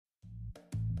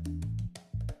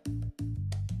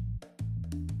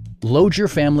Load your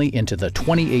family into the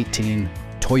 2018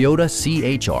 Toyota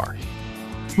CHR.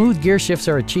 Smooth gear shifts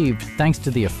are achieved thanks to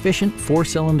the efficient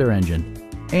 4-cylinder engine.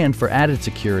 And for added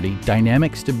security,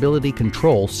 dynamic stability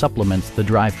control supplements the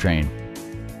drivetrain.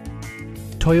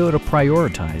 Toyota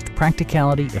prioritized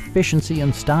practicality, efficiency,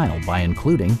 and style by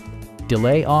including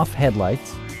delay-off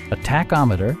headlights, a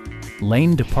tachometer,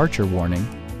 lane departure warning,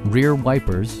 rear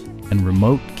wipers, and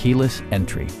remote keyless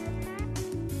entry.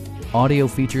 Audio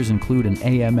features include an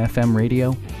AM/FM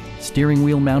radio, steering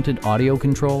wheel mounted audio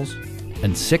controls,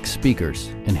 and 6 speakers,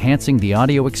 enhancing the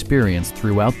audio experience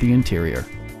throughout the interior.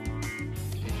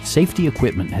 Safety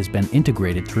equipment has been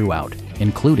integrated throughout,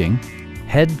 including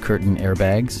head curtain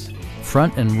airbags,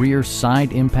 front and rear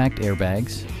side impact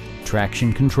airbags,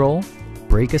 traction control,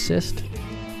 brake assist,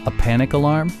 a panic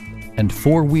alarm, and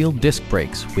 4-wheel disc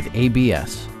brakes with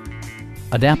ABS.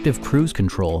 Adaptive Cruise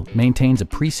Control maintains a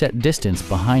preset distance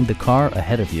behind the car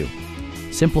ahead of you,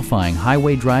 simplifying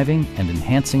highway driving and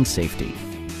enhancing safety.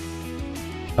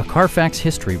 A Carfax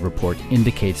history report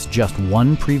indicates just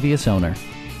 1 previous owner.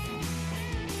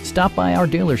 Stop by our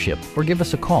dealership or give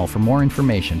us a call for more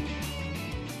information.